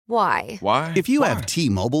Why? Why? If you have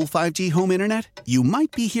T-Mobile 5G home internet, you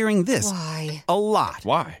might be hearing this Why? a lot.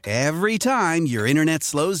 Why? Every time your internet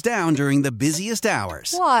slows down during the busiest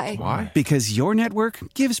hours. Why? Why? Because your network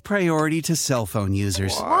gives priority to cell phone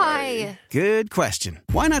users. Why? Good question.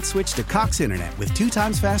 Why not switch to Cox Internet with 2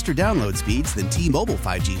 times faster download speeds than T-Mobile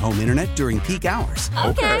 5G home internet during peak hours?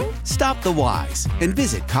 Okay. Stop the whys and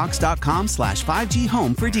visit cox.com/5G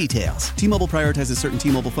home for details. T-Mobile prioritizes certain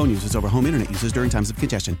T-Mobile phone users over home internet users during times of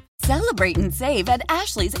congestion. Celebrate and save at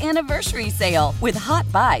Ashley's Anniversary Sale. With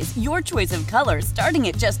Hot Buys, your choice of colors starting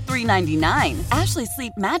at just $3.99. Ashley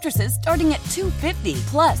Sleep mattresses starting at $2.50.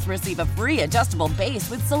 Plus, receive a free adjustable base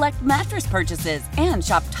with select mattress purchases. And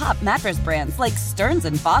shop top mattress brands like Stearns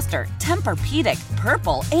 & Foster, Tempur-Pedic,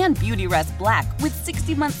 Purple, and Beautyrest Black with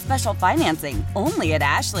 60-month special financing. Only at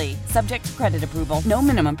Ashley. Subject to credit approval. No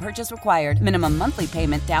minimum purchase required. Minimum monthly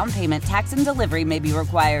payment, down payment, tax, and delivery may be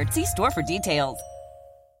required. See store for details.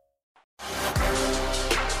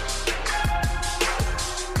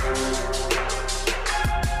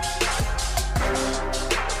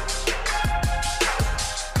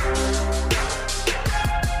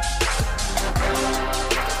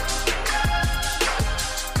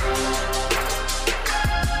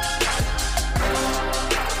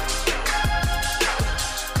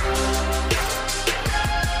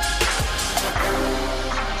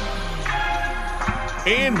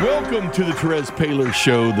 And welcome to the Terez Paylor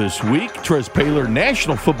Show this week. Terez Paylor,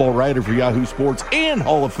 national football writer for Yahoo Sports and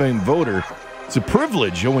Hall of Fame voter. It's a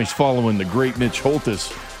privilege always following the great Mitch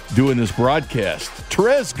Holthus doing this broadcast.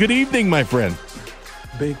 Terez, good evening, my friend.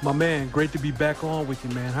 Big, my man, great to be back on with you,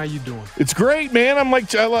 man. How you doing? It's great, man. I'm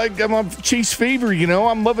on Chiefs fever, you know.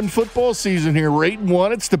 I'm loving football season here. We're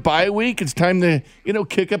 8-1. It's the bye week. It's time to,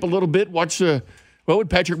 kick up a little bit, watch the what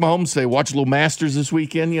would Patrick Mahomes say? Watch a little Masters this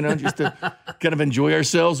weekend, just to kind of enjoy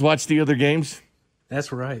ourselves, watch the other games.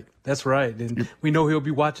 That's right. That's right. And we know he'll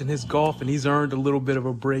be watching his golf, and he's earned a little bit of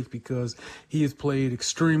a break because he has played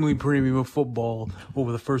extremely premium football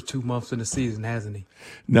over the first 2 months of the season, hasn't he?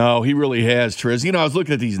 No, he really has, Terez. I was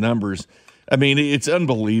looking at these numbers. I mean, it's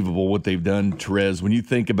unbelievable what they've done, Terez, when you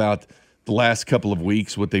think about the last couple of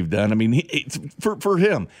weeks, what they've done. I mean, it's for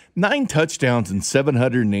him, 9 touchdowns and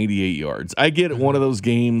 788 yards. I get it, one of those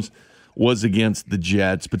games was against the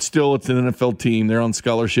Jets, but still it's an NFL team. They're on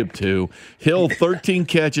scholarship too. Hill, 13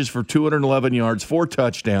 catches for 211 yards, 4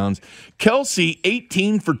 touchdowns. Kelsey,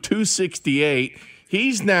 18 for 268.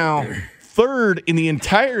 He's now third in the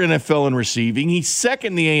entire NFL in receiving. He's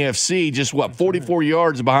second in the AFC, just 44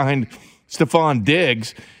 yards behind Stephon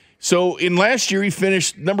Diggs. So in last year, he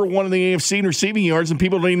finished number 1 in the AFC in receiving yards, and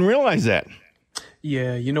people don't even realize that.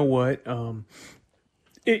 Yeah, you know what?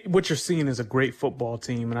 What you're seeing is a great football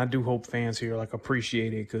team, and I do hope fans here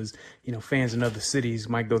appreciate it because fans in other cities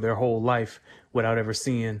might go their whole life without ever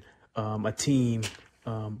seeing a team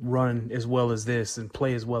run as well as this and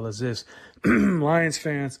play as well as this. Lions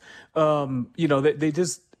fans, they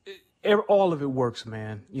just all of it works,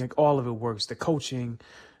 man. All of it works. The coaching,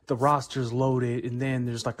 the roster's loaded, and then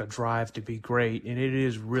there's a drive to be great, and it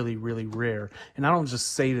is really, really rare. And I don't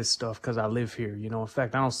just say this stuff because I live here. In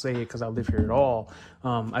fact, I don't say it because I live here at all.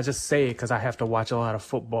 I just say it because I have to watch a lot of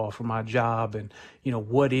football for my job, and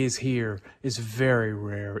what is here is very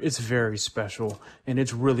rare. It's very special, and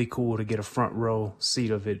it's really cool to get a front row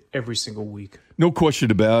seat of it every single week. No question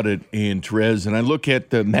about it, and Terez. And I look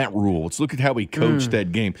at Matt Rule. Let's look at how he coached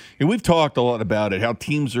that game. And we've talked a lot about it, how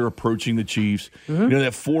teams are approaching the Chiefs.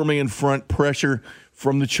 That 4-man front pressure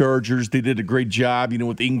from the Chargers. They did a great job,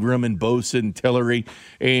 with Ingram and Bosa and Tillery.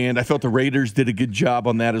 And I felt the Raiders did a good job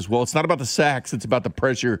on that as well. It's not about the sacks. It's about the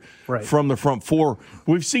pressure from the front four.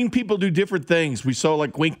 We've seen people do different things. We saw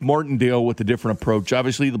Wink Martindale with a different approach.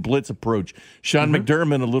 Obviously, the blitz approach. Sean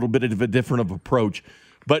McDermott, a little bit of a different approach.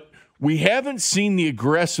 But we haven't seen the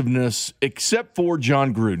aggressiveness except for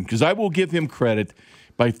John Gruden, because I will give him credit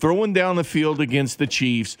by throwing down the field against the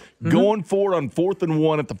Chiefs, going forward on 4th and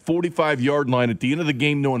 1 at the 45-yard line at the end of the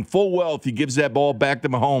game, knowing full well if he gives that ball back to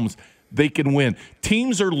Mahomes, they can win.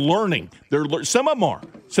 Teams are learning. Some of them are.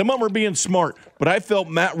 Some of them are being smart. But I felt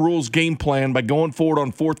Matt Rule's game plan by going forward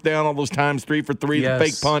on 4th down all those times, 3 for 3, the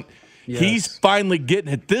fake punt. Yes. He's finally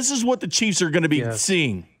getting it. This is what the Chiefs are going to be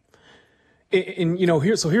seeing. And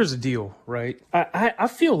here's the deal, right? I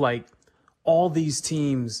feel like all these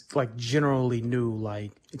teams generally knew,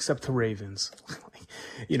 except the Ravens,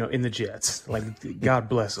 in the Jets, God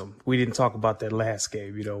bless them. We didn't talk about that last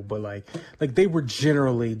game, but they were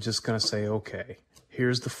generally just gonna say, okay,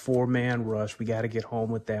 here's the 4-man rush. We got to get home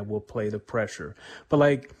with that. We'll play the pressure.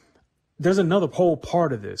 But there's another whole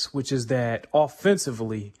part of this, which is that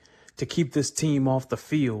offensively, to keep this team off the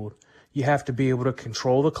field, you have to be able to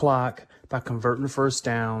control the clock by converting first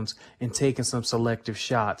downs and taking some selective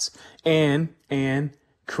shots and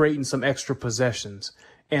creating some extra possessions.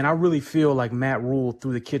 And I really feel like Matt Rule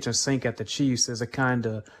threw the kitchen sink at the Chiefs as a kind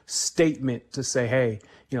of statement to say, hey,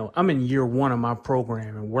 I'm in year one of my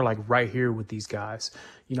program and we're like right here with these guys.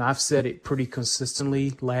 I've said it pretty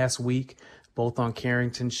consistently last week, both on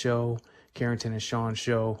Carrington and Sean's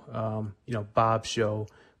show, Bob's show,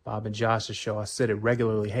 Bob and Josh's show. I said it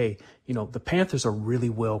regularly. Hey, the Panthers are really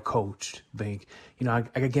well coached, Bink. I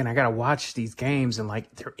got to watch these games and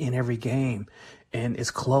they're in every game and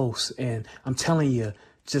it's close. And I'm telling you,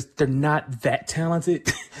 just they're not that talented.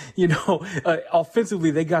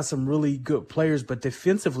 Offensively, they got some really good players, but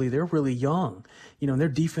defensively, they're really young. Their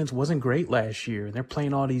defense wasn't great last year, and they're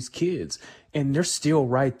playing all these kids, and they're still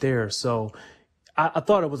right there. So I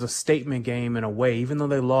thought it was a statement game in a way. Even though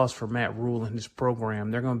they lost for Matt Rule and his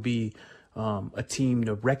program, they're going to be a team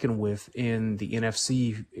to reckon with in the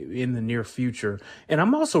NFC in the near future. And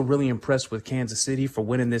I'm also really impressed with Kansas City for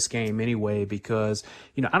winning this game anyway, because,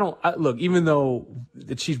 look, even though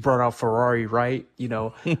the Chiefs brought out Ferrari, right?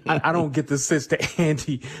 I don't get the sense that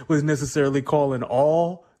Andy was necessarily calling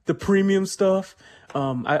all the premium stuff.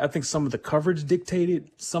 I think some of the coverage dictated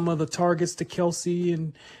some of the targets to Kelsey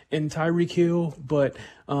and Tyreek Hill. But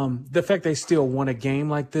the fact they still won a game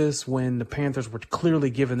like this when the Panthers were clearly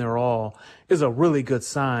giving their all is a really good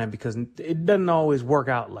sign, because it doesn't always work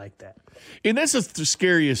out like that. And that's the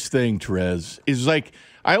scariest thing, Terez, is I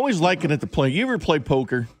always liken it to playing. You ever play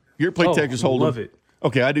poker? You ever play Texas Hold'em? Love it.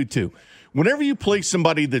 Okay, I do too. Whenever you play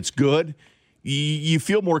somebody that's good, you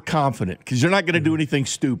feel more confident because they're not going to do anything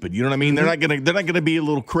stupid. You know what I mean? Mm-hmm. They're not going to be a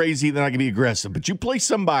little crazy. They're not going to be aggressive. But you play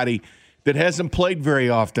somebody that hasn't played very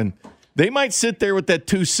often, they might sit there with that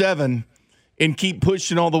 2-7 and keep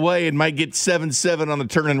pushing all the way and might get 7-7 on the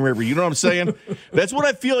Turning River. You know what I'm saying? That's what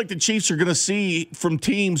I feel like the Chiefs are going to see from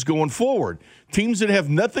teams going forward. Teams that have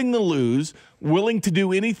nothing to lose, willing to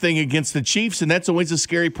do anything against the Chiefs, and that's always a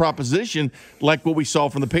scary proposition like what we saw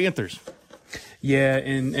from the Panthers. Yeah,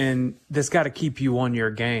 and that's got to keep you on your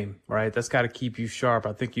game, right? That's got to keep you sharp.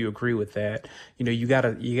 I think you agree with that. You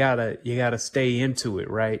gotta stay into it,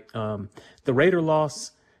 right? The Raider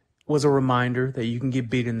loss was a reminder that you can get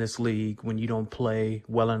beat in this league when you don't play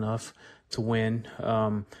well enough to win.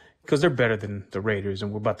 Because they're better than the Raiders,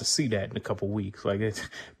 and we're about to see that in a couple weeks.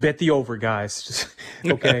 Bet the over, guys. Just,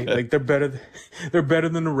 okay, they're better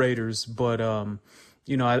than the Raiders, but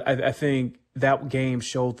I think that game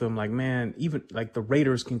showed them even the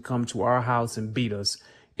Raiders can come to our house and beat us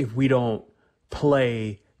if we don't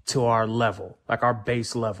play to our level, our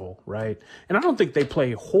base level, right? And I don't think they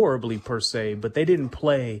play horribly per se, but they didn't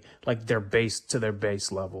play their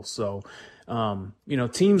base level. So,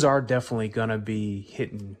 teams are definitely gonna be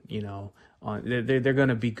hitting, they're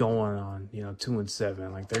gonna be going on,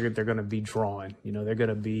 2-7, they're gonna be drawing, they're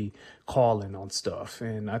gonna be calling on stuff,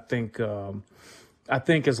 and I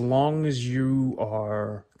think as long as you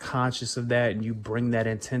are conscious of that and you bring that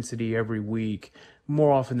intensity every week,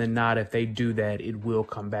 more often than not, if they do that, it will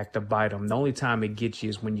come back to bite them. The only time it gets you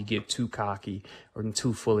is when you get too cocky or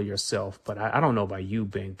too full of yourself. But I don't know about you,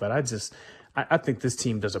 Bing, but I think this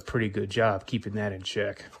team does a pretty good job keeping that in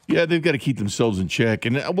check. Yeah, they've got to keep themselves in check.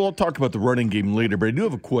 And we'll talk about the running game later, but I do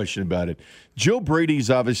have a question about it. Joe Brady's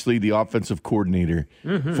obviously the offensive coordinator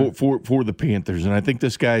for the Panthers, and I think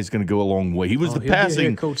this guy is going to go a long way. He was the passing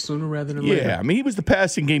head coach sooner rather than later. Yeah, I mean, he was the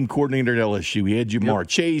passing game coordinator at LSU. He had Jamar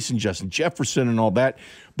Chase and Justin Jefferson and all that.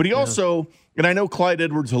 But he also, and I know Clyde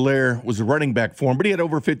Edwards-Helaire was a running back for him, but he had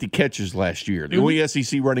over 50 catches last year. The only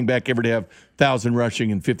SEC running back ever to have 1,000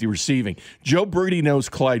 rushing and 50 receiving. Joe Brady knows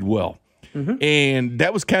Clyde well. And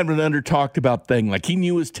that was kind of an under-talked about thing. He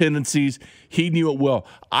knew his tendencies. He knew it well.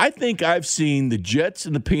 I think I've seen the Jets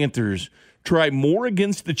and the Panthers try more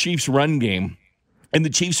against the Chiefs' run game, and the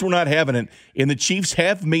Chiefs were not having it. And the Chiefs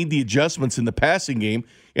have made the adjustments in the passing game.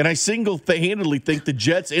 And I single-handedly think the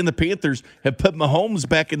Jets and the Panthers have put Mahomes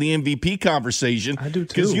back in the MVP conversation. I do,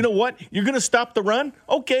 too. Because you know what? You're going to stop the run?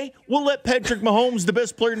 Okay, we'll let Patrick Mahomes, the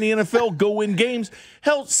best player in the NFL, go win games.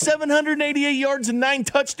 Hell, 788 yards and 9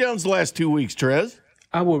 touchdowns the last 2 weeks, Trez.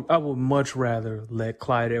 I would much rather let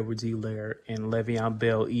Clyde Edwards-Helaire and Le'Veon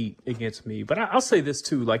Bell eat against me. But I'll say this,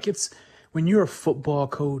 too. It's when you're a football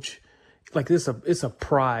coach, it's a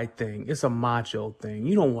pride thing. It's a macho thing.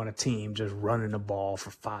 You don't want a team just running the ball for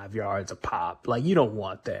 5 yards a pop. You don't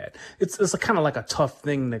want that. It's kind of a tough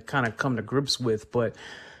thing to kind of come to grips with. But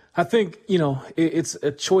I think, it's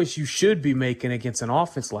a choice you should be making against an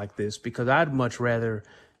offense like this, because I'd much rather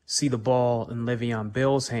see the ball in Le'Veon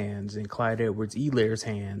Bell's hands and Clyde Edwards-Helaire's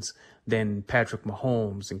hands than Patrick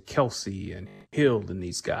Mahomes and Kelsey and Hill and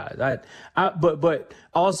these guys. But I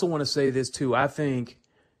also want to say this too. I think,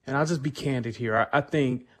 and I'll just be candid here, I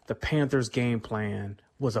think the Panthers' game plan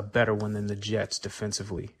was a better one than the Jets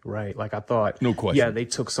defensively, right? Like I thought, no question. Yeah, they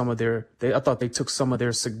took some of their, I thought they took some of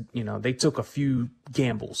their, they took a few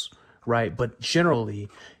gambles, right? But generally,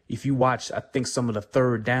 if you watch, I think some of the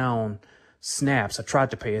third down snaps, I tried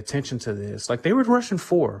to pay attention to this. Like they were rushing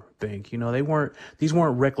 4, Bink. These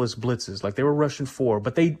weren't reckless blitzes. Like they were rushing 4,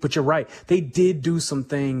 but you're right. They did do some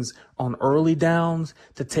things on early downs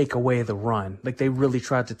to take away the run. Like they really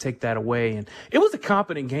tried to take that away. And it was a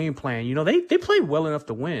competent game plan. They played well enough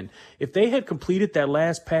to win. If they had completed that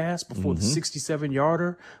last pass before the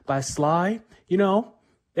 67-yarder by Sly,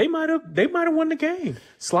 they might have won the game.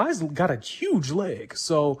 Sly's got a huge leg.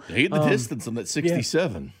 So they hit the distance on that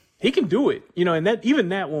 67. Yeah. He can do it, and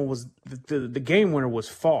that one was the game winner was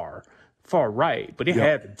far right, but it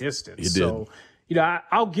had the distance. It did. So,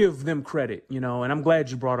 I'll give them credit, and I'm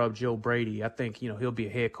glad you brought up Joe Brady. I think, he'll be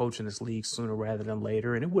a head coach in this league sooner rather than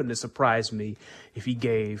later, and it wouldn't have surprised me if he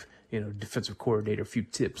gave, defensive coordinator a few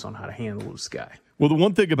tips on how to handle this guy. Well, the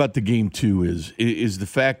one thing about the game, too, is the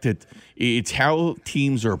fact that it's how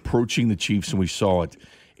teams are approaching the Chiefs, and we saw it.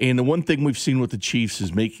 And the one thing we've seen with the Chiefs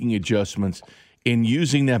is making adjustments and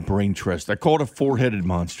using that brain trust. I call it a four-headed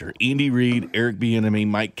monster. Andy Reid, Eric Bieniemy,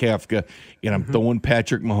 Mike Kafka, and I'm throwing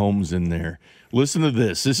Patrick Mahomes in there. Listen to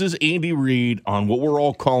this. This is Andy Reid on what we're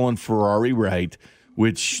all calling Ferrari right,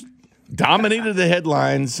 which dominated the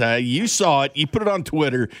headlines. You saw it. You put it on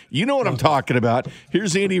Twitter. You know what I'm talking about.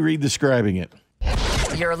 Here's Andy Reid describing it.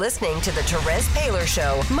 You're listening to the Terez Paylor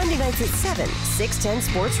Show, Monday nights at 7, 610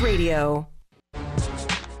 Sports Radio.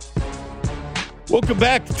 Welcome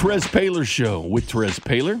back to Terez Paylor Show with Terez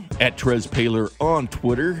Paylor at Terez Paylor on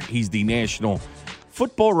Twitter. He's the national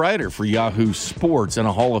football writer for Yahoo Sports and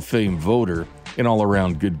a Hall of Fame voter, an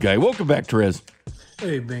all-around good guy. Welcome back, Terez.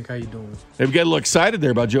 Hey, Bink, how you doing? Hey, we got a little excited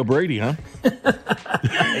there about Joe Brady, huh?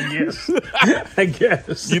 I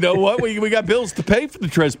guess. You know what? We got bills to pay for the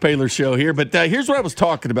Terez Paylor Show here, but here's what I was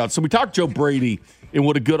talking about. So we talked Joe Brady and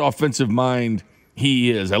what a good offensive mind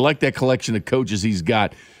he is. I like that collection of coaches he's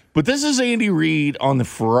got. But this is Andy Reid on the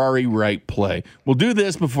Ferrari right play. We'll do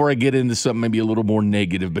this before I get into something maybe a little more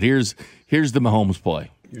negative, but here's the Mahomes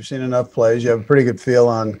play. You've seen enough plays. You have a pretty good feel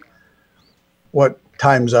on what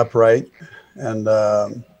time's up right. And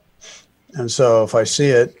so if I see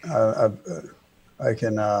it, I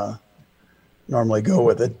can normally go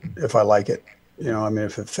with it if I like it.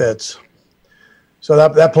 If it fits. So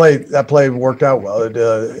that play worked out well.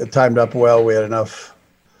 It timed up well. We had enough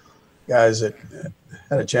guys that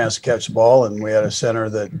had a chance to catch the ball, and we had a center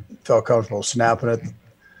that felt comfortable snapping it.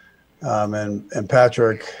 And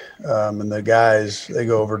Patrick and the guys, they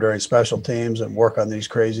go over during special teams and work on these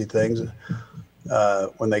crazy things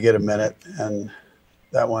when they get a minute. And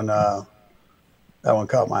that one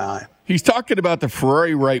caught my eye. He's talking about the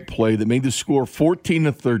Ferrari right play that made the score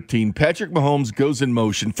 14-13. Patrick Mahomes goes in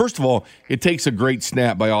motion. First of all, it takes a great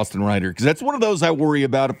snap by Austin Reiter, because that's one of those I worry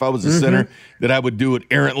about if I was a center, that I would do it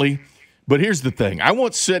errantly. But here's the thing. I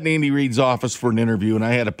once sat in Andy Reid's office for an interview, and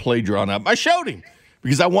I had a play drawn up. I showed him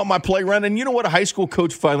because I want my play run. And you know what? A high school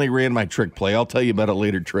coach finally ran my trick play. I'll tell you about it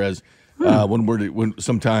later, Terez, when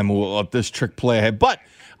sometime this trick play I had. But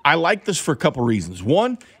I like this for a couple reasons.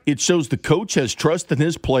 One, it shows the coach has trust in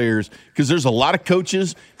his players, because there's a lot of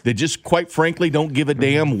coaches that just, quite frankly, don't give a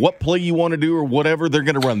damn what play you want to do or whatever. They're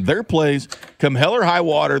going to run their plays. Come hell or high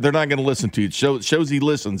water, they're not going to listen to you. It shows he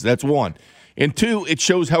listens. That's one. And two, it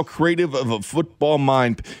shows how creative of a football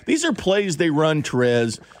mind. These are plays they run,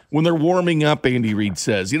 Terez, when they're warming up, Andy Reid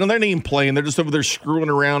says. They're not even playing. They're just over there screwing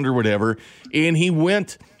around or whatever. And he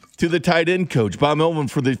went to the tight end coach, Bob Melvin,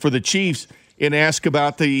 for the Chiefs, and asked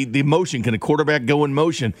about the motion. Can a quarterback go in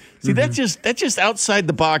motion? See, that's just outside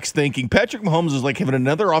the box thinking. Patrick Mahomes is like having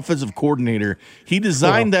another offensive coordinator. He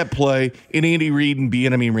designed that play, and Andy Reid and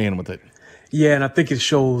Bieniemy ran with it. Yeah, and I think it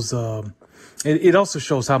shows it also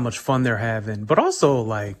shows how much fun they're having, but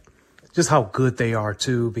also just how good they are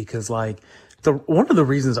too, because one of the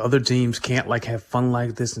reasons other teams can't have fun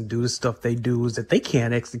like this and do the stuff they do is that they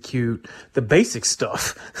can't execute the basic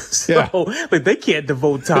stuff. So they can't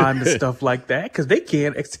devote time to stuff like that because they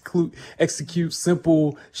can't execute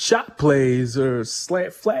simple shot plays or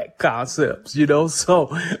slant flat concepts, So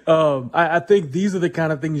I think these are the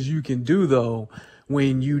kind of things you can do though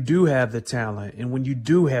when you do have the talent and when you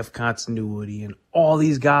do have continuity and all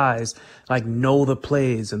these guys like know the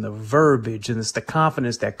plays and the verbiage, and it's the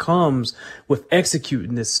confidence that comes with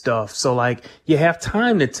executing this stuff. So like you have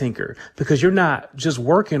time to tinker because you're not just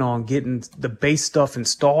working on getting the base stuff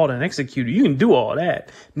installed and executed. You can do all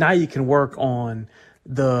that. Now you can work on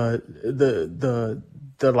the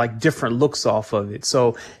like different looks off of it.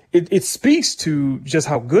 So it speaks to just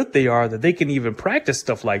how good they are that they can even practice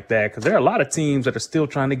stuff like that, because there are a lot of teams that are still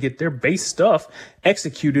trying to get their base stuff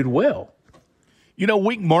executed well. You know,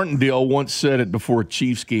 Wink Martindale once said it before a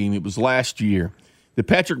Chiefs game. It was last year that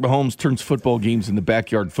Patrick Mahomes turns football games into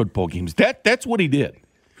backyard football games. That's what he did.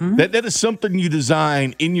 Mm-hmm. That is something you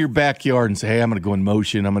design in your backyard and say, hey, I'm going to go in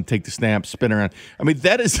motion. I'm going to take the snap, spin around. I mean,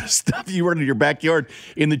 that is the stuff you run in your backyard,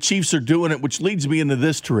 and the Chiefs are doing it, which leads me into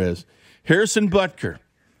this, Terez. Harrison Butker,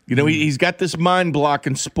 you know, he's got this mind block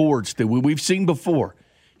in sports that we've seen before.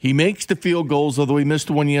 He makes the field goals, although he missed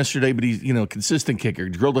one yesterday, but he's, consistent kicker. He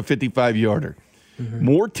drilled a 55-yarder. Mm-hmm.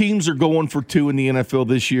 More teams are going for 2 in the NFL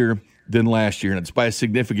this year than last year, and it's by a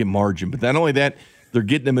significant margin. But not only that, they're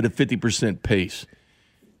getting them at a 50% pace.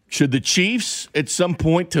 Should the Chiefs, at some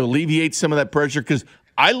point, to alleviate some of that pressure, because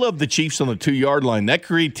I love the Chiefs on the 2-yard line. That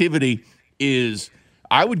creativity is,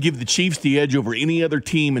 I would give the Chiefs the edge over any other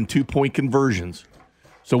team in 2-point conversions.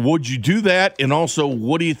 So would you do that? And also,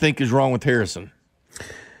 what do you think is wrong with Harrison?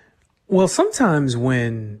 Well, sometimes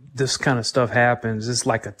when this kind of stuff happens, it's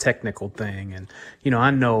like a technical thing. And,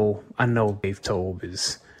 I know Dave Toub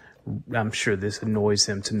is, I'm sure this annoys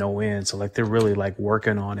him to no end. So like they're really like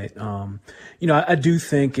working on it. I do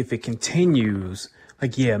think if it continues,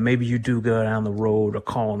 like, yeah, maybe you do go down the road of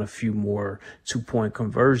calling a few more 2-point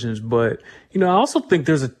conversions. But, I also think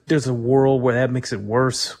there's a world where that makes it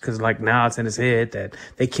worse, because like now it's in his head that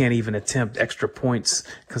they can't even attempt extra points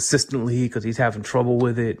consistently because he's having trouble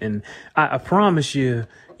with it. And I promise you,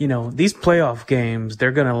 these playoff games,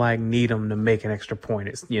 they're going to like need him to make an extra point,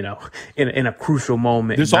 in a crucial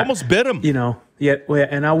moment. Just almost bit him.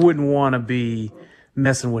 And I wouldn't want to be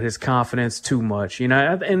messing with his confidence too much,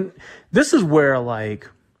 and this is where like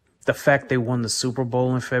the fact they won the Super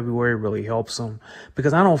Bowl in February really helps them,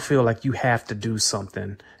 because I don't feel like you have to do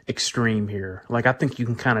something extreme here. Like, I think you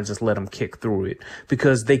can kind of just let them kick through it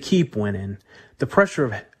because they keep winning. The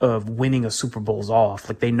pressure of winning a Super Bowl's off.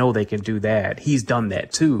 Like, they know they can do that. He's done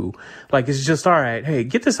that too. Like, it's just, all right, hey,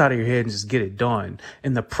 get this out of your head and just get it done.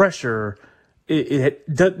 And the pressure it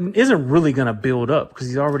isn't really going to build up because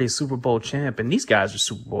he's already a Super Bowl champ, and these guys are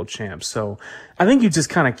Super Bowl champs. So I think you just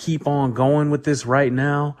kind of keep on going with this right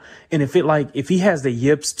now. And if he has the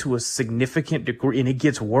yips to a significant degree and it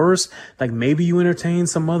gets worse, like maybe you entertain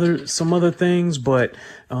some other things. But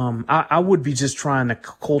I would be just trying to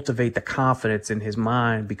cultivate the confidence in his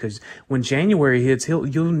mind, because when January hits,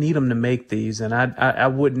 you'll need him to make these. And I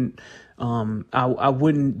wouldn't. I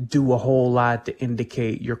wouldn't do a whole lot to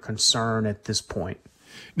indicate your concern at this point.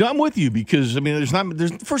 No, I'm with you, because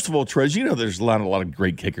there's first of all, Trez, there's a lot of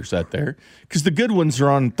great kickers out there, because the good ones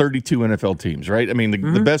are on 32 NFL teams, right?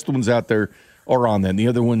 The best ones out there are on that. And the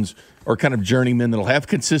other ones are kind of journeymen that'll have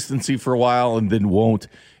consistency for a while and then won't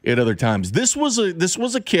at other times. This was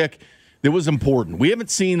a kick that was important. We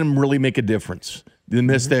haven't seen him really make a difference. They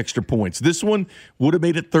missed extra points. This one would have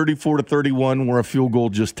made it 34-31, where a field goal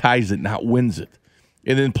just ties it, not wins it.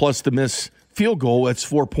 And then plus the missed field goal, that's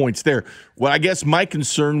 4 points there. Well, I guess my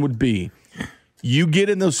concern would be, you get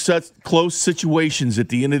in those such close situations at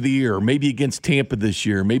the end of the year, or maybe against Tampa this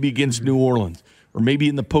year, maybe against New Orleans, or maybe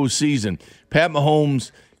in the postseason. Pat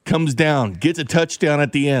Mahomes comes down, gets a touchdown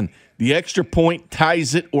at the end. The extra point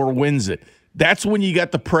ties it or wins it. That's when you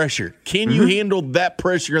got the pressure. Can you handle that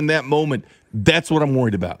pressure in that moment? That's what I'm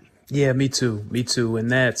worried about. Yeah, me too.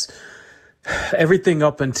 And that's everything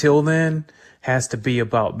up until then has to be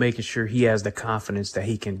about making sure he has the confidence that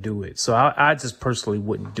he can do it. So I just personally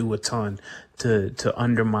wouldn't do a ton to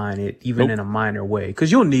undermine it, even in a minor way,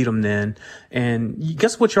 because you'll need him then. And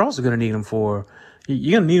guess what you're also going to need him for?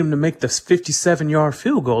 You're going to need him to make the 57-yard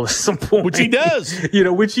field goal at some point. Which he does.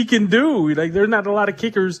 Which he can do. Like, there's not a lot of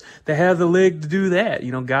kickers that have the leg to do that.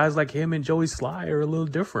 Guys like him and Joey Sly are a little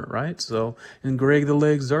different, right? So, and Greg the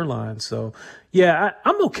Leg Zuerlein. So, yeah,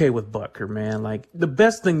 I'm okay with Butker, man. Like, the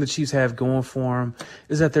best thing the Chiefs have going for them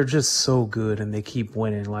is that they're just so good and they keep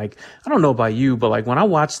winning. Like, I don't know about you, but like when I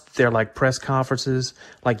watched their like press conferences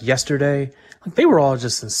like yesterday, like they were all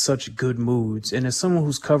just in such good moods. And as someone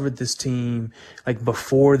who's covered this team like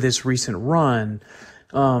before this recent run,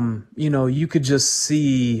 you could just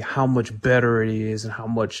see how much better it is and how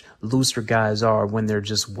much looser guys are when they're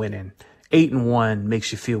just winning. 8-1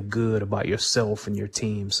 makes you feel good about yourself and your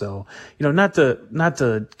team. So, not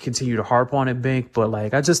to continue to harp on it, Bink, but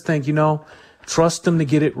like I just think, trust them to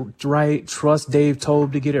get it right. Trust Dave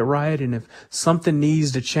Toub to get it right. And if something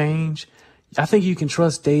needs to change, I think you can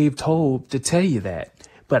trust Dave Toub to tell you that.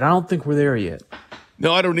 But I don't think we're there yet.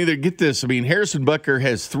 No, I don't either. Get this. I mean, Harrison Butker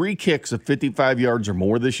has 3 kicks of 55 yards or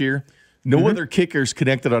more this year. No other kickers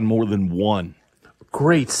connected on more than 1.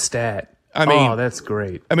 Great stat. I mean, that's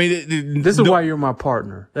great. I mean, this is why you're my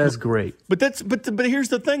partner. That's great. But here's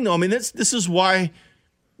the thing, though. I mean, this is why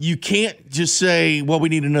you can't just say, well, we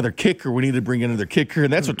need another kicker. We need to bring in another kicker.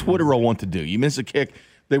 And that's what Twitter will want to do. You miss a kick,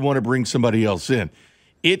 they want to bring somebody else in.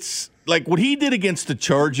 It's like what he did against the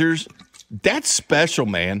Chargers. That's special,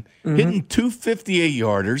 man. Hitting 2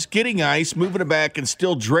 58-yarders, getting ice, moving it back, and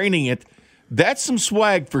still draining it. That's some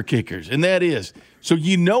swag for kickers, and that is. So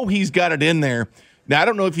you know he's got it in there. Now, I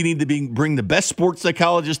don't know if you need to bring the best sports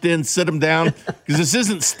psychologist in, sit him down, because this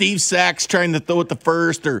isn't Steve Sachs trying to throw it the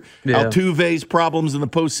first or Altuve's problems in the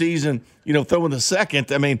postseason, throwing the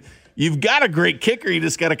second. I mean, you've got a great kicker. You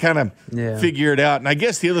just got to kind of figure it out. And I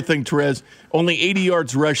guess the other thing, Terez, only 80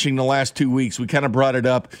 yards rushing the last 2 weeks. We kind of brought it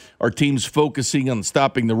up. Our team's focusing on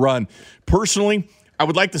stopping the run. Personally, I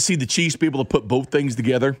would like to see the Chiefs be able to put both things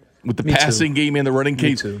together with the passing game and the running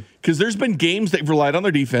game. Because there's been games that relied on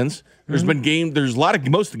their defense. There's been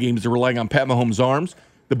most of the games that are relying on Pat Mahomes' arms.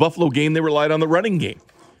 The Buffalo game, they relied on the running game.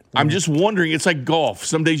 I'm just wondering, it's like golf.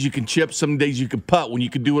 Some days you can chip, some days you can putt. When you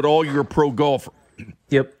can do it all, you're a pro golfer.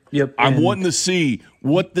 Yep. I'm wanting to see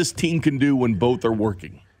what this team can do when both are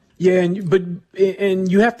working. Yeah,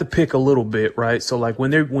 and you have to pick a little bit, right? So like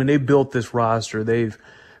when they built this roster, they've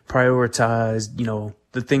prioritized,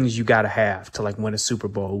 the things you got to have to like win a Super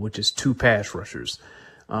Bowl, which is 2 pass rushers,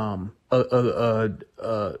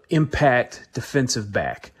 impact defensive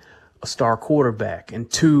back, a star quarterback,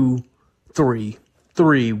 and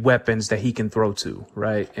three weapons that he can throw to,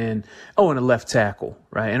 right? And a left tackle,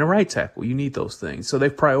 right? And a right tackle. You need those things. So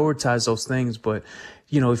they've prioritized those things. But,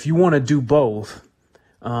 if you want to do both,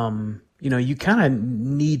 you kind of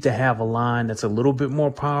need to have a line that's a little bit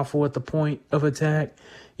more powerful at the point of attack.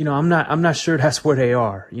 I'm not sure that's where they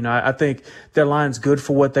are. I think their line's good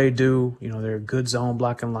for what they do. They're a good zone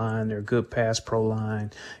blocking line. They're a good pass pro line.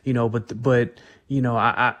 But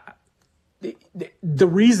the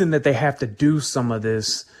reason that they have to do some of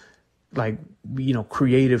this,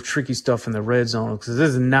 creative, tricky stuff in the red zone, because this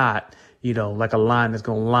is not, like a line that's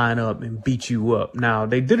going to line up and beat you up. Now,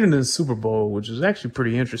 they did it in the Super Bowl, which is actually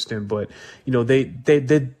pretty interesting, but,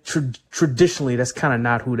 traditionally, that's kind of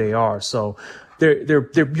not who they are. So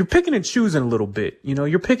you're picking and choosing a little bit,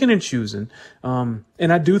 you're picking and choosing. And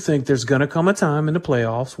I do think there's going to come a time in the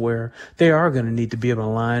playoffs where they are going to need to be able to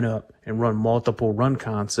line up and run multiple run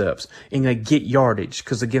concepts and get yardage,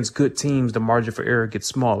 because against good teams, the margin for error gets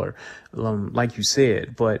smaller, like you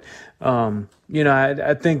said. But,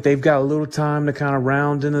 I think they've got a little time to kind of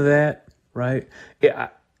round into that, right?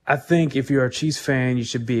 I think if you're a Chiefs fan, you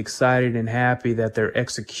should be excited and happy that their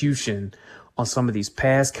execution on some of these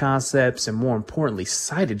pass concepts and, more importantly,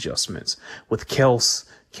 sight adjustments with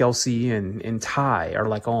Kelsey and Ty are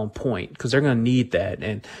like on point, because they're going to need that.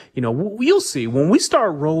 And, we'll see when we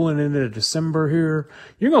start rolling into December here,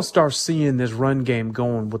 you're going to start seeing this run game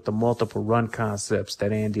going with the multiple run concepts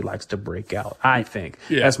that Andy likes to break out. I think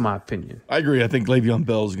that's my opinion. I agree. I think Le'Veon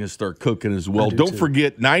Bell is going to start cooking as well. Don't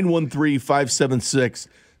forget 913-576-7610,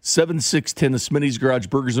 the Smitty's Garage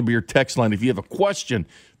Burgers and Beer text line. If you have a question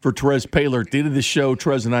for Terez Paylor at the end of the show,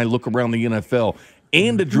 Terez and I look around the NFL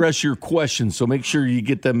and address your questions, so make sure you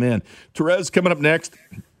get them in. Terez, coming up next,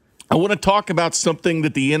 I want to talk about something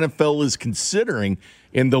that the NFL is considering,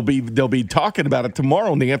 and they'll be talking about it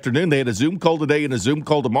tomorrow in the afternoon. They had a Zoom call today and a Zoom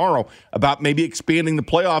call tomorrow about maybe expanding the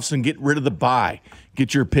playoffs and getting rid of the bye.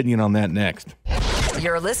 Get your opinion on that next.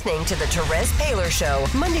 You're listening to the Terez Paylor Show,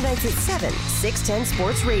 Monday nights at 7, 610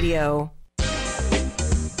 Sports Radio.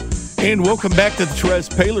 And welcome back to the Terez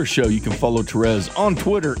Paylor Show. You can follow Terez on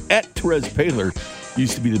Twitter at Terez Paylor.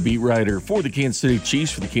 Used to be the beat writer for the Kansas City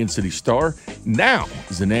Chiefs for the Kansas City Star. Now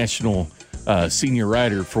is a national senior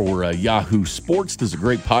writer for Yahoo Sports. Does a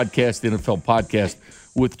great podcast, the NFL podcast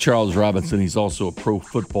with Charles Robinson. He's also a Pro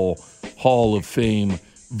Football Hall of Fame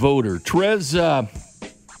voter. Terez,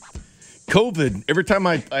 COVID, every time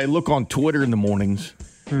I look on Twitter in the mornings,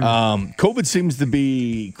 COVID seems to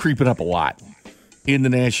be creeping up a lot in the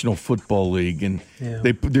National Football League, and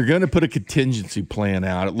they're going to put a contingency plan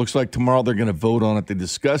out. It looks like tomorrow they're going to vote on it. They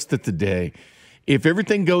discussed it today. If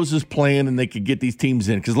everything goes as planned and they could get these teams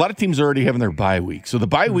in, because a lot of teams are already having their bye week. So the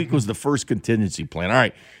bye week was the first contingency plan. All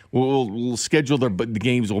right, we'll schedule the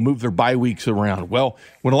games. We'll move their bye weeks around. Well,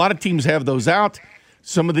 when a lot of teams have those out,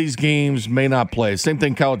 some of these games may not play. Same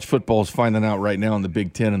thing college football is finding out right now in the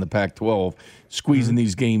Big Ten and the Pac-12, squeezing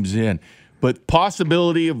these games in. but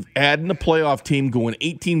possibility of adding a playoff team, going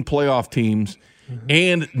 18 playoff teams,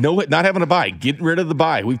 and not having a bye, getting rid of the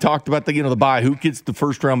bye. We've talked about the bye. Who gets the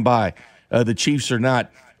first round bye? The Chiefs or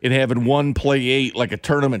not, and having one play 8 like a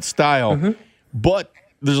tournament style. But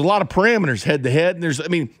there's a lot of parameters head to head, and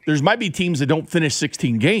there's might be teams that don't finish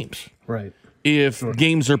 16 games. Right. If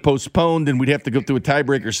games are postponed, then we'd have to go through a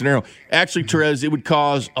tiebreaker scenario. Actually, Terez, it would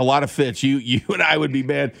cause a lot of fits. You and I would be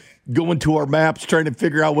mad going to our maps trying to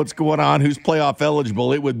figure out what's going on, who's playoff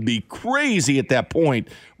eligible. It would be crazy at that point.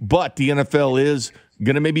 But the NFL is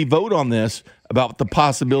going to maybe vote on this about the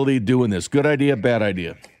possibility of doing this. Good idea, bad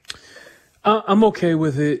idea? I'm okay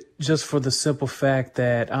with it just for the simple fact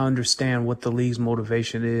that I understand what the league's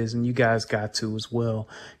motivation is, and you guys got to as well.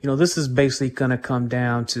 This is basically going to come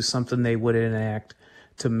down to something they would enact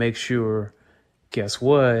to make sure, guess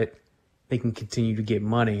what, they can continue to get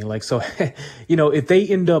money. If they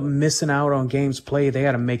end up missing out on games played, they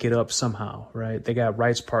got to make it up somehow, right? They got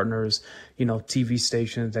rights partners, TV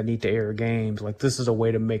stations that need to air games. This is a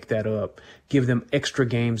way to make that up. Give them extra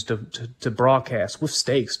games to broadcast with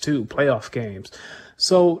stakes too, playoff games.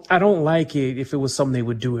 So I don't like it if it was something they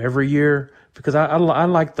would do every year, because I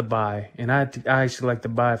like the bye, and I actually like the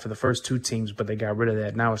bye for the first 2 teams, but they got rid of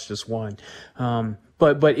that. Now it's just 1.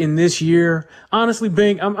 But in this year, honestly,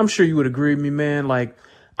 Bing, I'm sure you would agree with me, man. I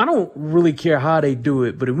don't really care how they do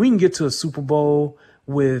it, but if we can get to a Super Bowl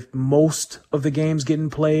with most of the games getting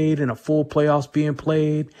played and a full playoffs being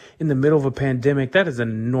played in the middle of a pandemic, that is an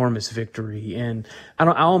enormous victory. And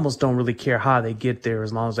I almost don't really care how they get there,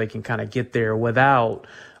 as long as they can kind of get there without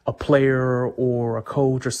a player or a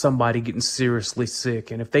coach or somebody getting seriously sick.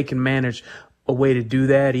 And if they can manage a way to do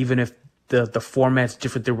that, even if the format's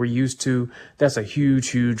different than we're used to, that's a huge,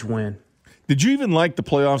 huge win. Did you even like the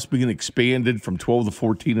playoffs being expanded from 12 to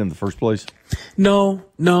 14 in the first place? No.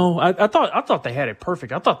 I thought they had it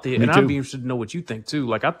perfect. I thought and I'd be interested to know what you think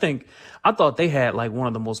too. I thought they had one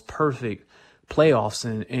of the most perfect playoffs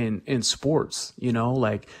in sports.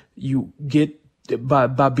 You get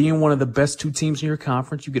by being one of the best 2 teams in your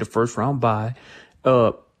conference, you get a first round bye.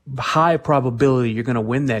 High probability you're going to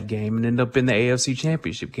win that game and end up in the AFC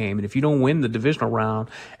Championship game. And if you don't win the divisional round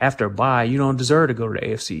after a bye, you don't deserve to go to the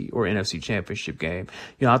AFC or NFC Championship game.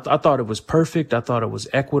 I thought it was perfect. I thought it was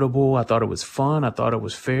equitable. I thought it was fun. I thought it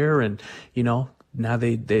was fair. And, now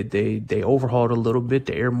they overhauled a little bit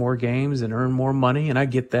to air more games and earn more money. And I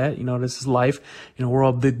get that. This is life. We're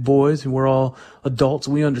all big boys and we're all adults.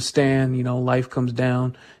 We understand, life comes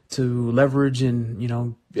down to leverage, and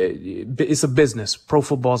it's a business. Pro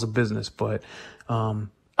football is a business, but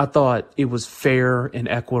I thought it was fair and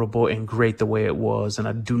equitable and great the way it was, and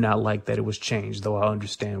I do not like that it was changed, though I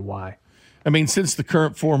understand why. Since the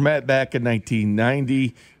current format back in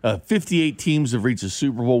 1990, 58 teams have reached the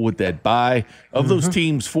Super Bowl with that bye. Of those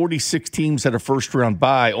teams, 46 teams had a first-round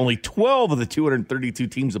bye. Only 12 of the 232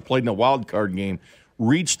 teams that played in a wild card game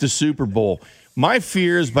reached the Super Bowl. My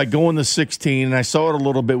fear is by going to 16, and I saw it a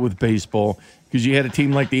little bit with baseball, because you had a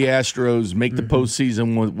team like the Astros make the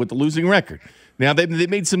postseason with a losing record. Now, they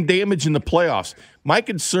made some damage in the playoffs. My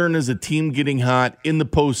concern is a team getting hot in the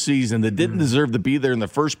postseason that didn't deserve to be there in the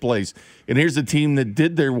first place. And here's a team that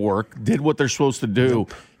did their work, did what they're supposed to do,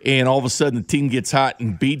 and all of a sudden the team gets hot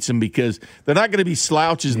and beats them, because they're not going to be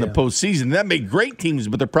slouches in the postseason. That made great teams,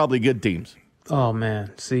 but they're probably good teams. Oh,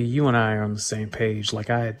 man. See, you and I are on the same page.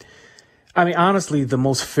 Honestly, the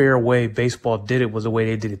most fair way baseball did it was the way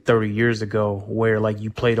they did it 30 years ago, where you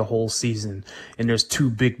play the whole season and there's 2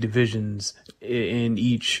 big divisions in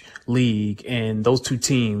each league, and those 2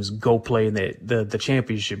 teams go play in the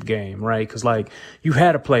championship game, right? Because you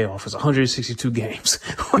had a playoff, it's 162 games,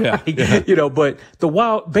 right? But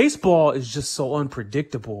the baseball is just so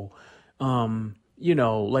unpredictable. You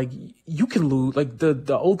can lose.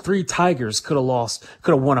 The 03 Tigers could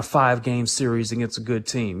have won a 5-game series against a good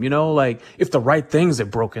team. If the right things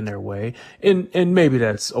had broken their way, and maybe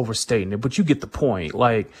that's overstating it, but you get the point.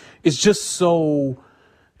 Baseball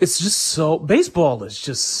is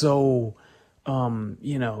just so,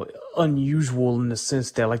 unusual in the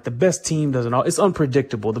sense that the best team it's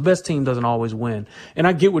unpredictable. The best team doesn't always win. And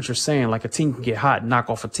I get what you're saying. A team can get hot and knock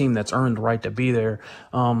off a team that's earned the right to be there.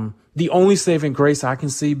 The only saving grace I can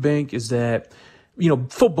see, Bink, is that,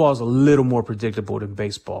 football is a little more predictable than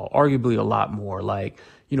baseball, arguably a lot more.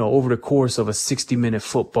 Over the course of a 60-minute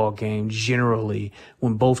football game, generally,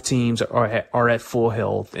 when both teams are at full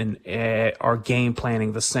health and are game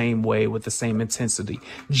planning the same way with the same intensity,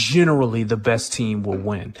 generally the best team will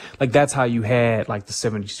win. That's how you had the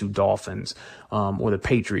 72 Dolphins, or the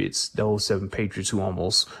Patriots, those 7 Patriots who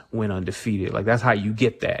almost went undefeated. That's how you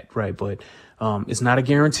get that, right? But it's not a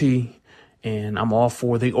guarantee. and I'm all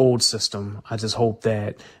for the old system. I just hope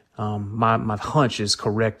that my hunch is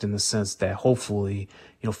correct in the sense that hopefully,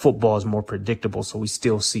 football is more predictable, so we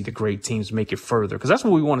still see the great teams make it further, because that's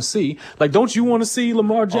what we want to see. Like, don't you want to see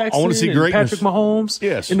Lamar Jackson I want to see and greatness. Patrick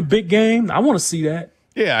Mahomes in the big game? I want to see that.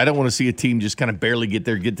 Yeah, I don't want to see a team just kind of barely get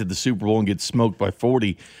to the Super Bowl and get smoked by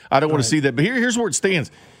 40. I don't want to see that. But here's where it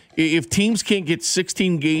stands. If teams can't get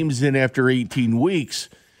 16 games in after 18 weeks,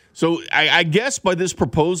 so I guess by this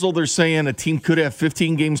proposal, they're saying a team could have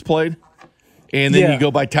 15 games played, and then you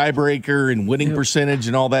go by tiebreaker and winning percentage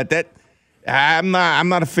and all that. That I'm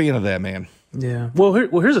not a fan of that, man. Yeah. Well,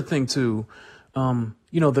 here's the thing too.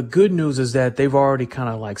 The good news is that they've already kind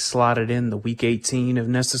of like slotted in the week 18 if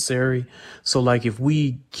necessary. So like if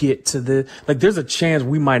we get to there's a chance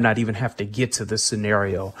we might not even have to get to this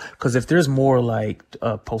scenario, because if there's more like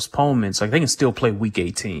postponements, like they can still play week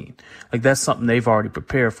 18. Like that's something they've already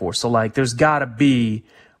prepared for. So like there's got to be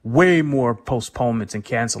way more postponements and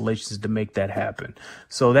cancellations to make that happen.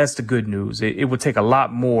 So that's the good news. It would take a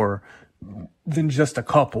lot more than just a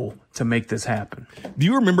couple to make this happen. Do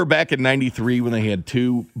you remember back in '93 when they had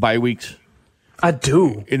 2 bye weeks? I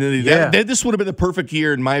do. And this would have been the perfect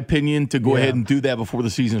year, in my opinion, to go ahead and do that before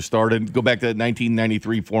the season started. Go back to that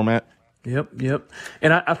 1993 format. Yep.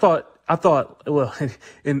 And I thought, well,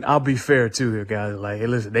 and I'll be fair too here, guys. Like, hey,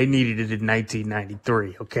 listen, they needed it in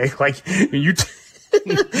 1993. Okay, like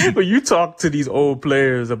when you talk to these old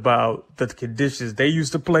players about the conditions they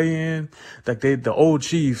used to play in, like the old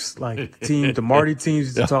Chiefs, like the Marty teams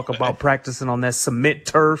used to talk about practicing on that cement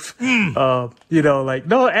turf. Ask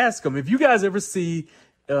them if you guys ever see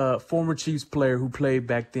former Chiefs player who played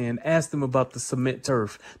back then, ask them about the cement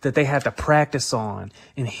turf that they had to practice on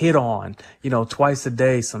and hit on, twice a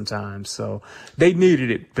day sometimes. So they needed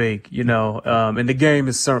it big, and the game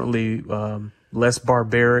is certainly less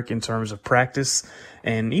barbaric in terms of practice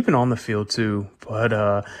and even on the field too. But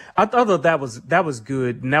I thought that was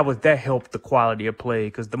good, and that helped the quality of play,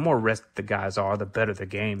 because the more rested the guys are, the better the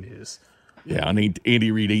game is. Yeah, I need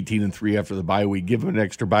Andy Reid 18-3 after the bye week. Give him an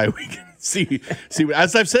extra bye week. see.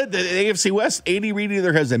 As I've said, the AFC West, Andy Reid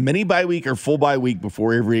either has a mini bye week or full bye week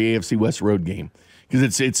before every AFC West road game,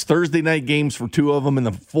 because it's Thursday night games for 2 of them and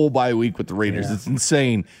the full bye week with the Raiders. Yeah. It's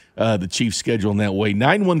insane, the Chiefs' schedule in that way.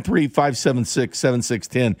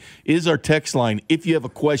 913-576-7610 is our text line if you have a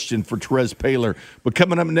question for Terez Paylor. But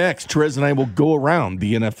coming up next, Terez and I will go around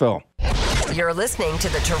the NFL. You're listening to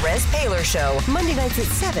the Terez Paylor Show, Monday nights at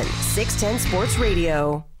 7, 610 Sports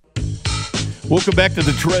Radio. Welcome back to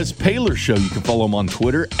the Terez Paylor Show. You can follow him on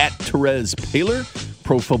Twitter at Terez Paylor,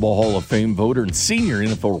 Pro Football Hall of Fame voter and senior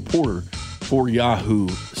NFL reporter for Yahoo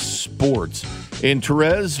Sports. And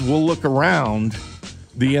Terez will look around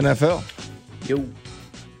the NFL. Yo.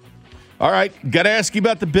 All right, got to ask you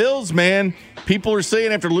about the Bills, man. People are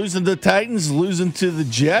saying after losing to the Titans, losing to the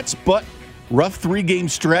Jets, but rough 3-game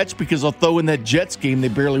stretch, because I'll throw in that Jets game, they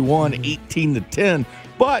barely won 18-10,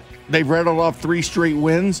 but they've rattled off 3 straight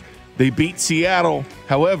wins. They beat Seattle.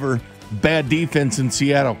 However, bad defense in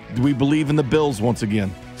Seattle. Do we believe in the Bills once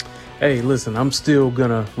again? Hey, listen, I'm still going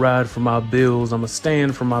to ride for my Bills. I'm going to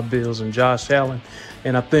stand for my Bills and Josh Allen.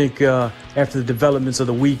 And I think after the developments of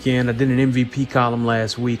the weekend, I did an MVP column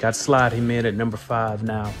last week. I'd slide him in at number 5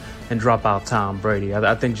 now and drop out Tom Brady.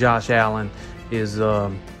 I think Josh Allen is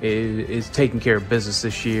taking care of business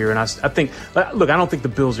this year. And I think, look, I don't think the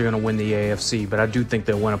Bills are going to win the AFC, but I do think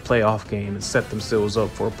they'll win a playoff game and set themselves up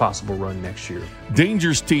for a possible run next year.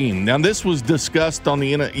 Dangerous team. Now, this was discussed on the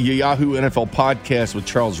Yahoo NFL podcast with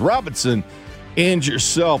Charles Robinson and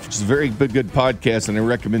yourself, which is a very good podcast, and I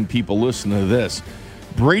recommend people listen to this.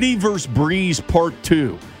 Brady versus Breeze Part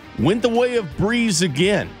 2. Went the way of Breeze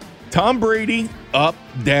again. Tom Brady, up,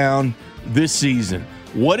 down this season.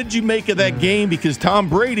 What did you make of that game? Because Tom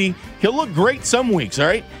Brady, he'll look great some weeks, all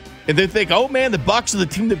right? And they think, oh, man, the Bucs are the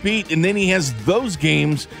team to beat. And then he has those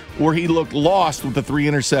games where he looked lost with the 3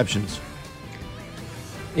 interceptions.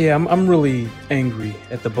 Yeah, I'm really angry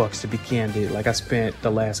at the Bucs, to be candid. Like, I spent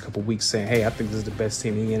the last couple weeks saying, hey, I think this is the best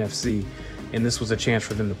team in the NFC. And this was a chance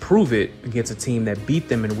for them to prove it against a team that beat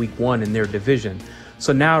them in week 1 in their division.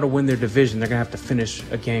 So now to win their division, they're going to have to finish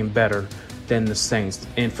a game better than the Saints.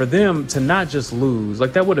 And for them to not just lose,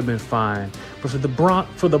 like, that would have been fine. But for the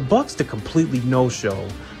Bucs to completely no-show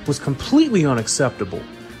was completely unacceptable.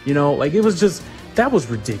 Like, it was just, that was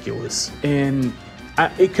ridiculous. And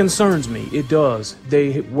it concerns me. It does.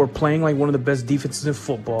 They were playing like one of the best defenses in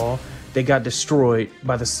football. They got destroyed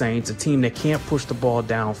by the Saints, a team that can't push the ball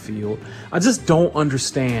downfield. I just don't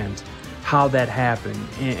understand how that happened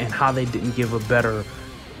and how they didn't give a better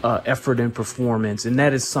effort and performance. And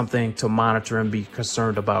that is something to monitor and be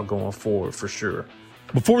concerned about going forward for sure.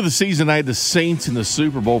 Before the season, I had the Saints in the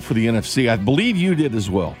Super Bowl for the NFC. I believe you did as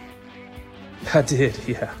well. I did,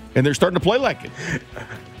 yeah. And they're starting to play like it.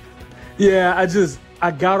 Yeah,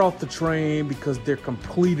 I got off the train because their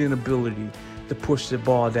complete inability to push the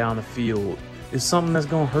ball down the field is something that's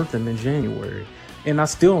going to hurt them in January. And I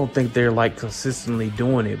still don't think they're like consistently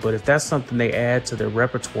doing it. But if that's something they add to their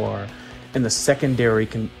repertoire and the secondary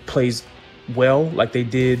plays well like they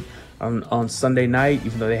did on Sunday night,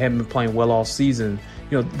 even though they haven't been playing well all season,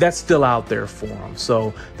 that's still out there for them.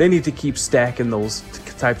 So they need to keep stacking those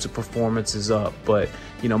types of performances up. But,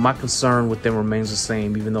 my concern with them remains the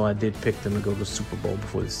same, even though I did pick them to go to the Super Bowl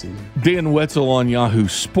before the season. Dan Wetzel on Yahoo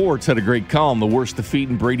Sports had a great column, The Worst Defeat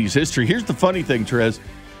in Brady's History. Here's the funny thing, Terez.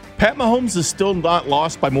 Pat Mahomes is still not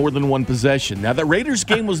lost by more than one possession. Now, the Raiders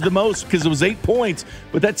game was the most because it was 8 points,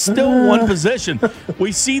 but that's still one possession.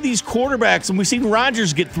 We see these quarterbacks, and we've seen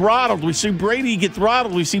Rodgers get throttled. We've seen Brady get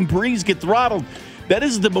throttled. We've seen Breeze get throttled. That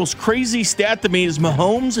is the most crazy stat to me is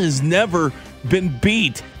Mahomes has never been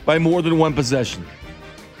beat by more than one possession.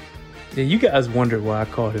 Yeah, you guys wonder why I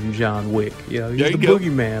call him John Wick. He's the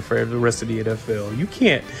boogeyman for the rest of the NFL.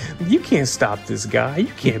 You can't stop this guy.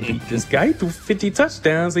 You can't beat this guy. He threw 50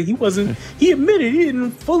 touchdowns and he admitted he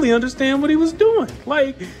didn't fully understand what he was doing.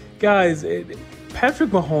 Like, guys, Patrick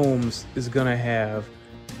Mahomes is going to have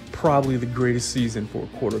probably the greatest season for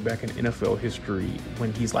a quarterback in NFL history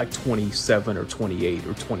when he's like 27 or 28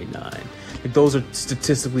 or 29. Like, those are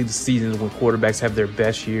statistically the seasons when quarterbacks have their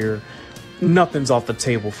best year. Nothing's off the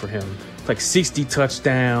table for him. Like 60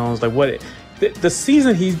 touchdowns, like the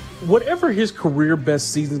season whatever his career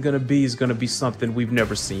best season is going to be something we've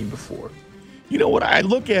never seen before. You know what I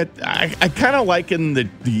look at? I kind of liken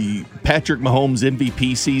the Patrick Mahomes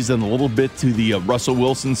MVP season a little bit to the Russell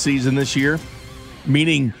Wilson season this year,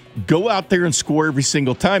 meaning go out there and score every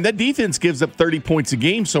single time. That defense gives up 30 points a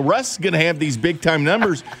game, so Russ is going to have these big-time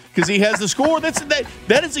numbers because he has the score.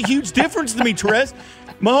 That is a huge difference to me, Terez.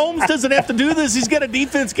 Mahomes doesn't have to do this. He's got a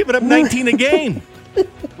defense giving up 19 a game,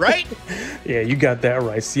 right? Yeah, you got that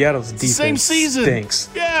right. Seattle's defense same season stinks.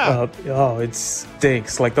 Yeah. It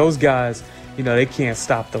stinks. Like, those guys, they can't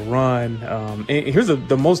stop the run. And here's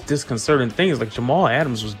the most disconcerting thing is, like, Jamal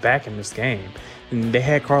Adams was back in this game. And they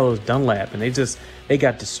had Carlos Dunlap, and they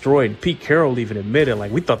got destroyed. And Pete Carroll even admitted,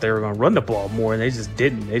 like, we thought they were going to run the ball more, and they just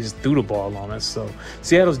didn't. They just threw the ball on us. So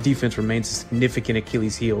Seattle's defense remains a significant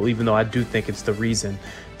Achilles heel, even though I do think it's the reason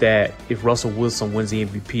that if Russell Wilson wins the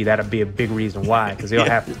MVP, that'd be a big reason why, because they'll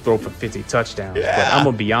have to throw for 50 touchdowns. Yeah. But I'm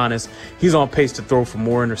going to be honest, he's on pace to throw for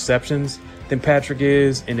more interceptions than Patrick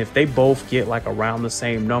is, and if they both get like around the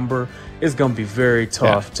same number, it's going to be very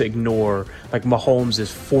tough to ignore like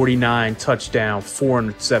Mahomes' 49 touchdown, 4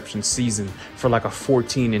 interception season for like a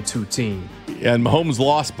 14-2 team. And Mahomes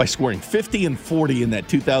lost by scoring 50 and 40 in that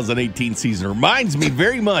 2018 season. Reminds me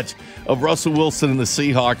very much of Russell Wilson and the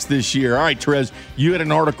Seahawks this year. All right, Terez, you had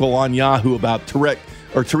an article on Yahoo about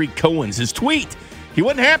Tariq Cohen's his tweet. He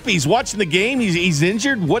wasn't happy. He's watching the game. He's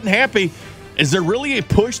injured. Wasn't happy. Is there really a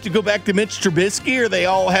push to go back to Mitch Trubisky? Or are they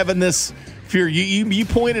all having this fear? You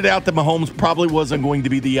pointed out that Mahomes probably wasn't going to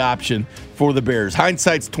be the option for the Bears.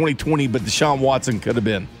 Hindsight's 20/20, but Deshaun Watson could have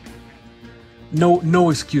been. No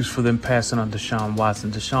excuse for them passing on Deshaun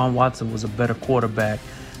Watson. Deshaun Watson was a better quarterback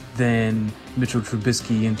than Mitchell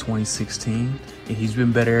Trubisky in 2016, and he's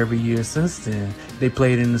been better every year since then. They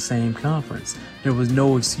played in the same conference. There was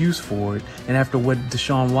no excuse for it. And after what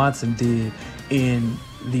Deshaun Watson did in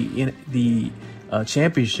the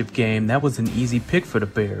championship game, that was an easy pick for the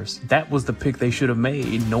Bears. That was the pick they should have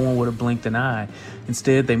made. No one would have blinked an eye.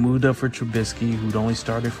 Instead, they moved up for Trubisky, who'd only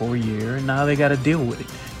started for a year, and now they got to deal with it.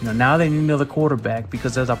 Now they need another quarterback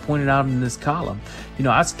because, as I pointed out in this column,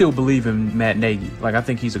 I still believe in Matt Nagy. Like, I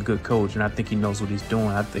think he's a good coach, and I think he knows what he's doing.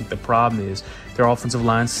 I think the problem is their offensive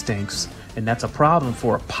line stinks, and that's a problem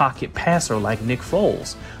for a pocket passer like Nick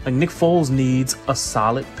Foles. Like, Nick Foles needs a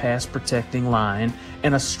solid pass-protecting line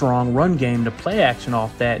and a strong run game to play action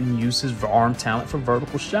off that and use his arm talent for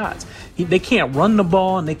vertical shots. They can't run the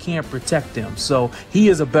ball and they can't protect him. So he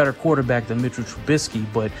is a better quarterback than Mitchell Trubisky,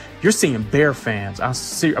 but you're seeing Bear fans. I'm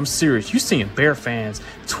serious. You're seeing Bear fans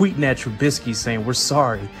tweeting at Trubisky saying, "We're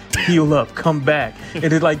sorry, heal up, come back." And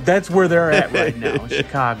it's like, that's where they're at right now in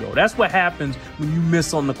Chicago. That's what happens when you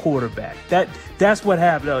miss on the quarterback. That's what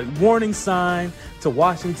happened. Like, warning sign to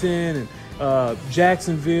Washington and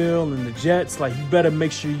Jacksonville and the Jets. Like, you better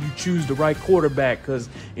make sure you choose the right quarterback, because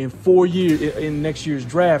in 4 years, in next year's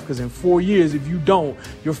draft, because in 4 years, if you don't,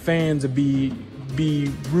 your fans will be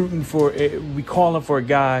rooting for, we calling for a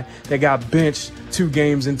guy that got benched 2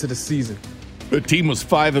 games into the season. The team was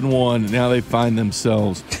 5-1, and now they find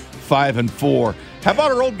themselves 5-4. How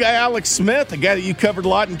about our old guy Alex Smith, a guy that you covered a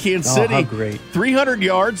lot in Kansas City? How great. 300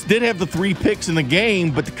 yards, did have the 3 picks in the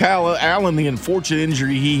game, but to Kyle Allen, the unfortunate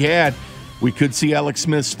injury he had, we could see Alex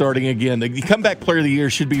Smith starting again. The comeback player of the year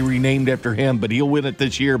should be renamed after him, but he'll win it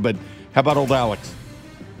this year. But how about old Alex?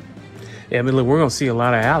 Yeah, I mean, look, we're going to see a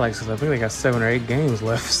lot of Alex because I think they got 7 or 8 games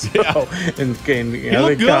left. So, he looked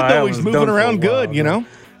good, though. He's moving around good, you know?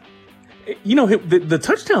 You know, the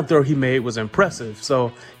touchdown throw he made was impressive.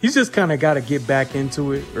 So he's just kind of got to get back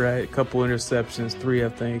into it, right? A couple interceptions, 3, I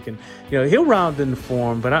think. And, you know, he'll round into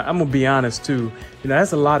form. But I'm going to be honest, too. You know,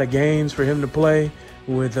 that's a lot of games for him to play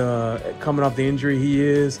with coming off the injury he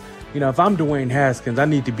is. You know, if I'm Dwayne Haskins, I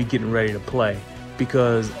need to be getting ready to play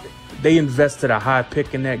because they invested a high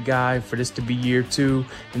pick in that guy for this to be year 2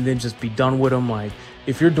 and then just be done with him. Like,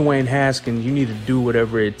 if you're Dwayne Haskins, you need to do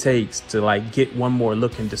whatever it takes to, like, get one more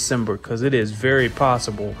look in December because it is very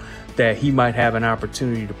possible that he might have an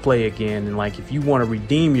opportunity to play again. And, like, if you want to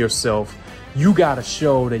redeem yourself, you got to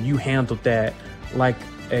show that you handled that like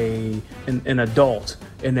an adult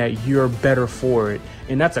and that you're better for it.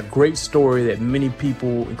 And that's a great story that many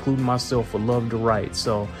people, including myself, would love to write.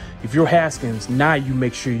 So if you're Haskins, now you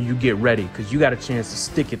make sure you get ready because you got a chance to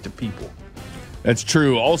stick it to people. That's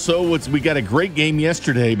true. Also, we got a great game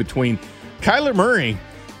yesterday between Kyler Murray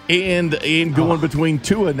and going between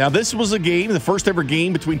Tua. Now, this was a game, the first ever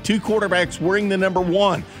game between 2 quarterbacks wearing the number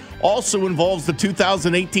 1. Also involves the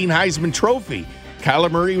 2018 Heisman Trophy.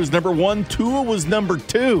 Kyler Murray was number 1. Tua was number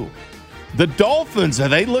 2. The Dolphins, are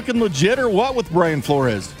they looking legit or what with Brian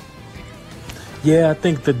Flores? Yeah, I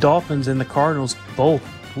think the Dolphins and the Cardinals both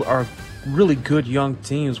are really good young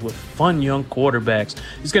teams with fun young quarterbacks.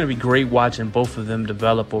 It's going to be great watching both of them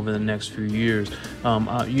develop over the next few years.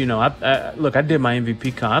 You know, I did my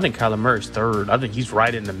MVP count. I think Kyler Murray's 3rd. I think he's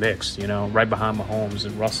right in the mix, you know, right behind Mahomes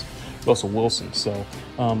and Russell Wilson. So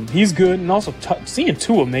he's good. And also seeing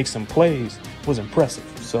Tua make some plays was impressive.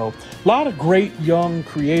 So a lot of great young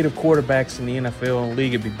creative quarterbacks in the NFL and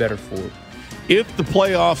league would be better for it. If the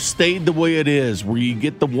playoffs stayed the way it is, where you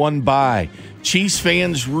get the 1 bye, Chiefs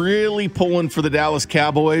fans really pulling for the Dallas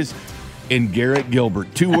Cowboys and Garrett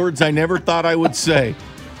Gilbert. 2 words I never thought I would say.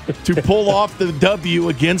 To pull off the W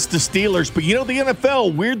against the Steelers. But, you know, the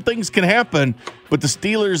NFL, weird things can happen, but the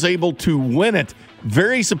Steelers able to win it.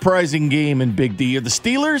 Very surprising game in Big D. Are the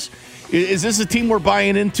Steelers, is this a team we're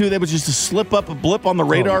buying into that was just a slip up, a blip on the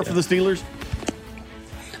radar for the Steelers?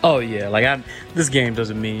 Oh, yeah. Like, this game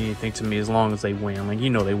doesn't mean anything to me as long as they win. Like, you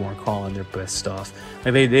know, they weren't calling their best stuff.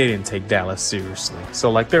 Like, they didn't take Dallas seriously. So,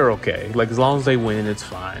 like, they're okay. Like, as long as they win, it's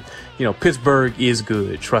fine. You know, Pittsburgh is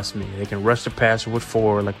good. Trust me. They can rush the passer with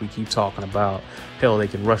 4, like we keep talking about. Hell, they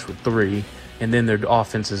can rush with 3. And then their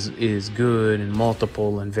offense is good and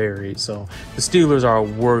multiple and varied. So the Steelers are a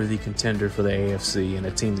worthy contender for the AFC and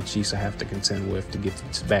a team the Chiefs will have to contend with to get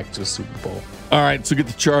back to the Super Bowl. All right, so get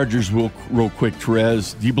the Chargers real quick,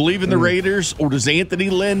 Terez. Do you believe in the Raiders, or does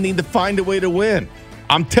Anthony Lynn need to find a way to win?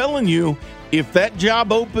 I'm telling you, if that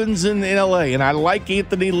job opens in L.A., and I like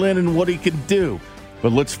Anthony Lynn and what he can do,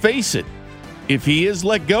 but let's face it, if he is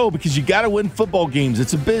let go, because you got to win football games,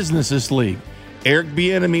 it's a business, this league. Eric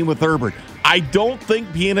Bieniemy with Herbert. I don't think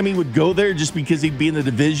Bieniemy would go there just because he'd be in the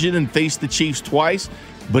division and face the Chiefs twice,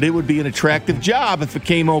 but it would be an attractive job if it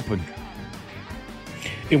came open.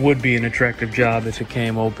 It would be an attractive job if it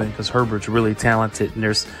came open because Herbert's really talented and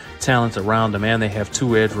there's talent around him, and they have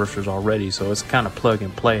 2 edge rushers already, so it's kind of plug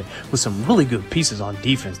and play with some really good pieces on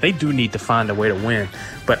defense. They do need to find a way to win,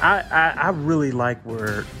 but I really like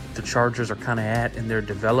where the Chargers are kind of at in their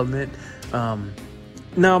development.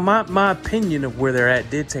 Now, my opinion of where they're at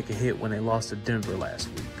did take a hit when they lost to Denver last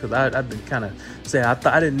week because I've been kind of saying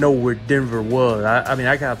I didn't know where Denver was. I mean,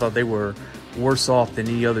 I kind of thought they were worse off than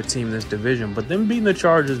any other team in this division, but them beating the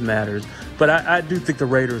Chargers matters. But I do think the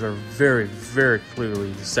Raiders are very, very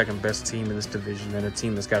clearly the second best team in this division and a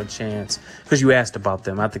team that's got a chance because you asked about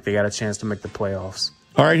them. I think they got a chance to make the playoffs.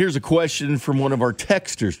 All right, here's a question from one of our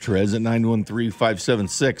texters, Terez, at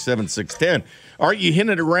 913-576-7610. All right, you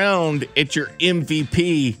hinted around at your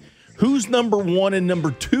MVP. Who's number 1 and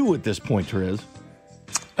number 2 at this point, Terez?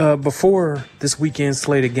 Before this weekend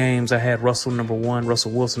slate of games, I had Russell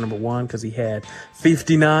Wilson number 1, because he had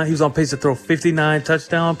 59. He was on pace to throw 59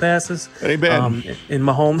 touchdown passes. That ain't bad. And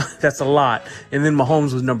Mahomes, that's a lot. And then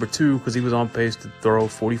Mahomes was number 2 because he was on pace to throw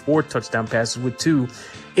 44 touchdown passes with 2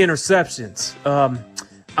 interceptions.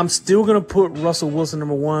 I'm still going to put Russell Wilson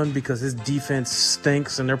number 1 because his defense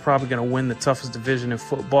stinks and they're probably going to win the toughest division in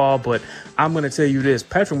football. But I'm going to tell you this,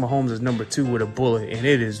 Patrick Mahomes is number 2 with a bullet, and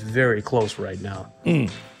it is very close right now.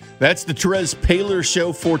 That's the Terez Paylor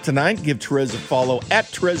Show for tonight. Give Terez a follow at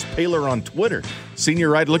Terez Paylor on Twitter.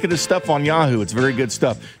 Senior Right, look at his stuff on Yahoo. It's very good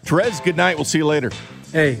stuff. Terez, good night. We'll see you later.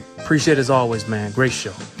 Hey, appreciate it as always, man. Great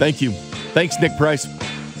show. Thank you. Thanks, Nick Price.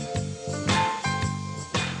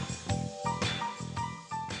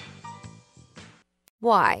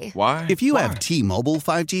 Why? Why? If you have T-Mobile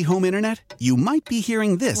 5G home internet, you might be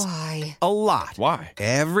hearing this Why? a lot. Why?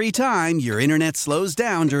 Every time your internet slows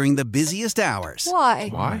down during the busiest hours. Why?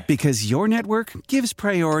 Why? Because your network gives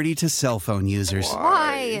priority to cell phone users.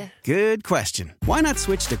 Why? Good question. Why not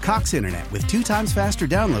switch to Cox Internet with 2 times faster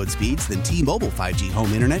download speeds than T-Mobile 5G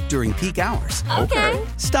home internet during peak hours? Okay.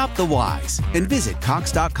 Stop the whys and visit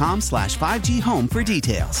cox.com/5G home for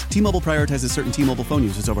details. T-Mobile prioritizes certain T-Mobile phone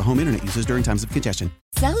users over home internet users during times of congestion.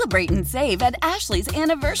 Celebrate and save at Ashley's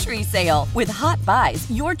Anniversary Sale. With Hot Buys,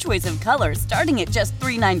 your choice of colors starting at just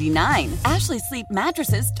 $3.99. Ashley Sleep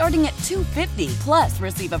mattresses starting at $2.50. Plus,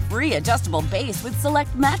 receive a free adjustable base with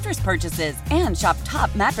select mattress purchases. And shop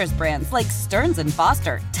top mattress brands like Stearns &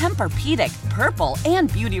 Foster, Tempur-Pedic, Purple, and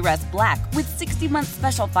Beautyrest Black with 60-month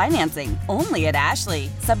special financing. Only at Ashley.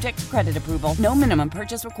 Subject to credit approval. No minimum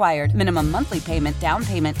purchase required. Minimum monthly payment, down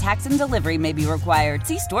payment, tax, and delivery may be required.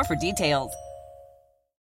 See store for details.